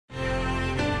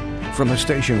From a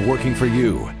station working for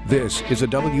you, this is a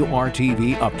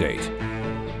WRTV update.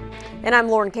 And I'm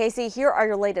Lauren Casey. Here are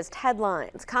your latest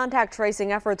headlines. Contact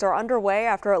tracing efforts are underway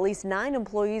after at least 9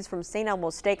 employees from St.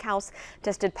 Elmo's Steakhouse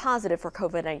tested positive for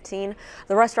COVID-19.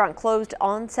 The restaurant closed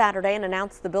on Saturday and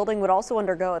announced the building would also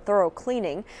undergo a thorough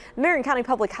cleaning. The Marion County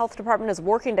Public Health Department is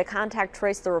working to contact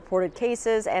trace the reported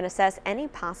cases and assess any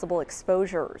possible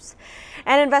exposures.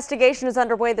 An investigation is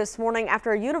underway this morning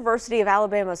after a University of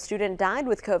Alabama student died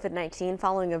with COVID-19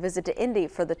 following a visit to Indy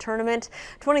for the tournament.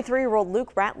 23-year-old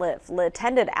Luke Ratliff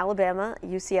attended Alabama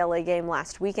UCLA game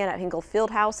last weekend at Hinkle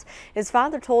Fieldhouse. His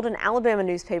father told an Alabama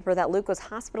newspaper that Luke was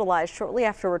hospitalized shortly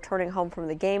after returning home from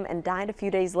the game and died a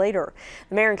few days later.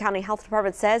 The Marion County Health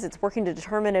Department says it's working to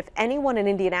determine if anyone in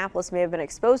Indianapolis may have been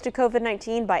exposed to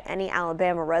COVID-19 by any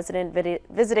Alabama resident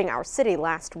visiting our city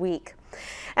last week.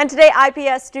 And today,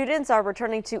 IPS students are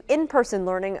returning to in-person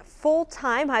learning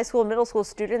full-time. High school and middle school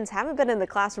students haven't been in the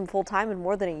classroom full-time in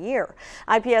more than a year.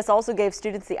 IPS also gave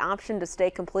students the option to stay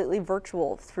completely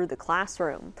virtual through the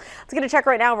classroom. Let's get a check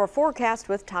right now of our forecast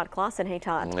with Todd Clausen. Hey,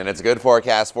 Todd. And it's a good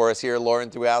forecast for us here, Lauren,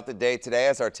 throughout the day today,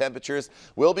 as our temperatures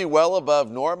will be well above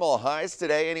normal. Highs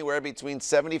today anywhere between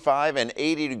 75 and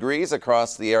 80 degrees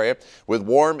across the area, with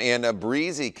warm and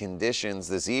breezy conditions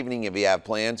this evening. If you have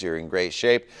plans, you're in great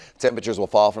shape. Temperatures will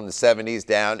fall from the 70s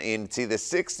down into the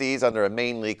 60s under a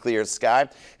mainly clear sky,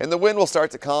 and the wind will start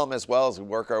to calm as well as we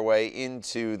work our way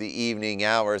into the evening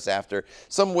hours after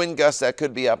some wind gusts that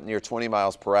could be up near 20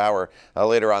 miles per hour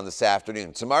later on this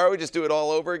afternoon. Tomorrow we just do it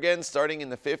all over again, starting in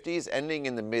the 50s, ending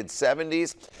in the mid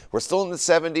 70s. We're still in the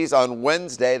 70s on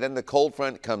Wednesday. Then the cold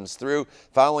front comes through.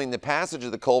 Following the passage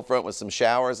of the cold front with some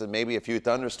showers and maybe a few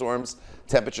thunderstorms,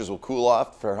 temperatures will cool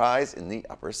off for highs in the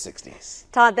upper 60s.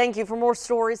 Todd, thank you. For more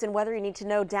stories and weather you need to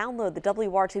know, download the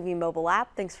WRTV mobile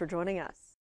app. Thanks for joining us.